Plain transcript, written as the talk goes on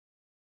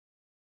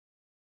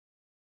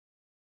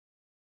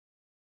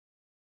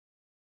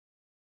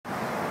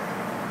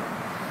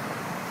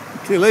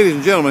See, ladies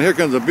and gentlemen, here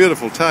comes a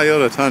beautiful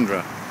Toyota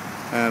Tundra.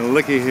 And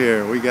looky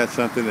here, we got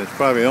something that's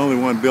probably the only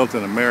one built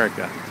in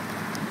America.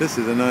 This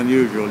is an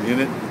unusual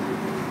unit.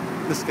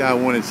 This guy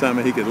wanted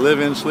something he could live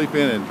in, sleep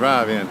in, and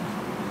drive in.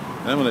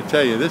 And I'm going to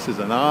tell you, this is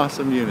an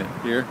awesome unit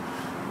here.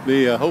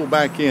 The whole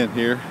back end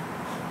here,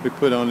 we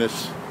put on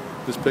this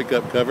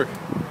pickup cover.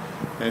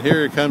 And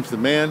here comes the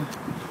man.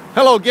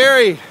 Hello,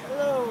 Gary.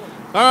 Hello.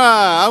 All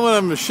right, I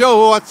want to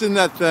show what's in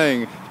that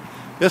thing.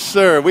 Yes,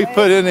 sir. We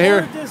put in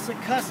here. This is a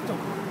custom.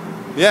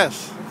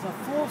 Yes. It's a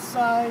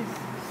full-size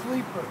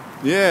sleeper.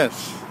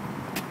 Yes.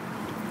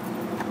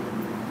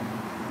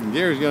 And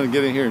Gary's going to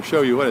get in here and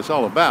show you what it's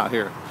all about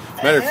here.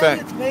 Matter of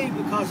fact, It's made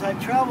because I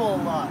travel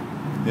a lot.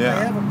 Yeah.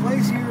 I have a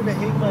place here to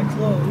hang my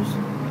clothes,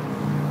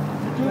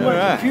 to do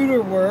my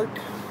computer work.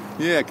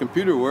 Yeah,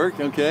 computer work.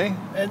 Okay.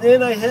 And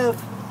then I have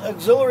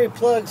auxiliary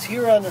plugs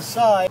here on the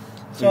side,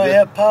 so I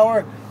have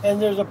power. And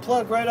there's a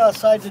plug right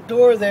outside the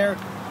door there.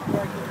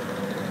 Where I can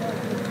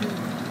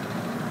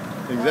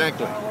plug into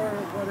Exactly. power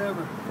or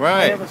whatever.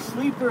 Right. I have a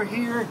sleeper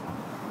here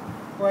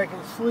where I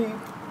can sleep.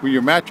 With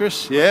your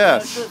mattress?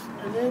 Yes.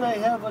 And then I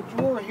have a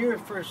drawer here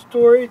for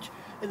storage,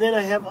 and then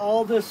I have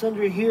all this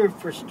under here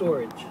for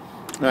storage.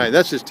 All right,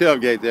 that's his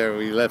tailgate there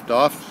we left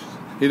off.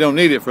 You don't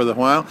need it for the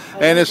while.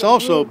 And it's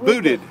also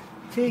booted.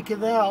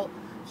 Taken out,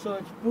 so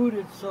it's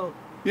booted. So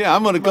yeah,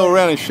 I'm going to go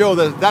around and show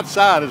that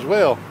side as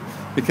well.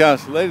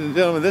 Because, ladies and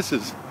gentlemen, this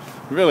is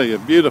really a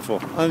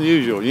beautiful,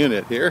 unusual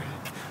unit here.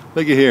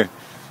 Look at here.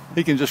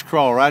 He can just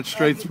crawl right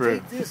straight through. I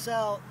can take this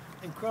out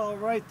and crawl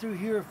right through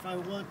here if I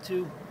want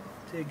to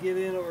get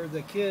in, or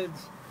the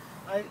kids.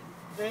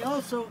 They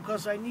also,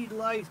 because I need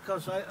light,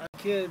 because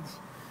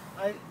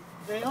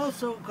They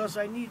also, because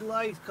I need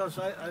light, because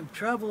I'm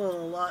traveling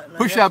a lot. And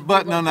push that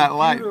button on that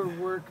light.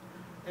 Work,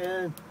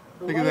 and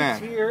the Look at light's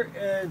that. Here,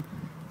 and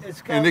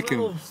it's got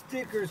little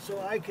stickers, so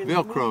I can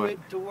Velcro move it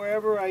to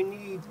wherever I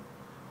need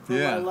for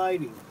my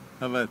lighting.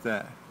 How about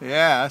that?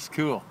 Yeah, that's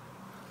cool.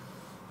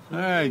 All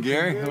right,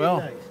 Gary. Well,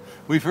 nice.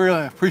 We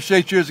really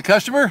appreciate you as a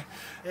customer.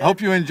 I hope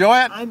you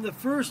enjoy it. I'm the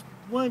first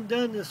one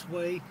done this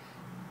way.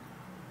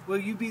 Will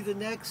you be the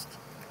next?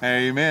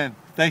 Amen.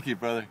 Thank you,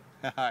 brother.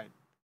 All right.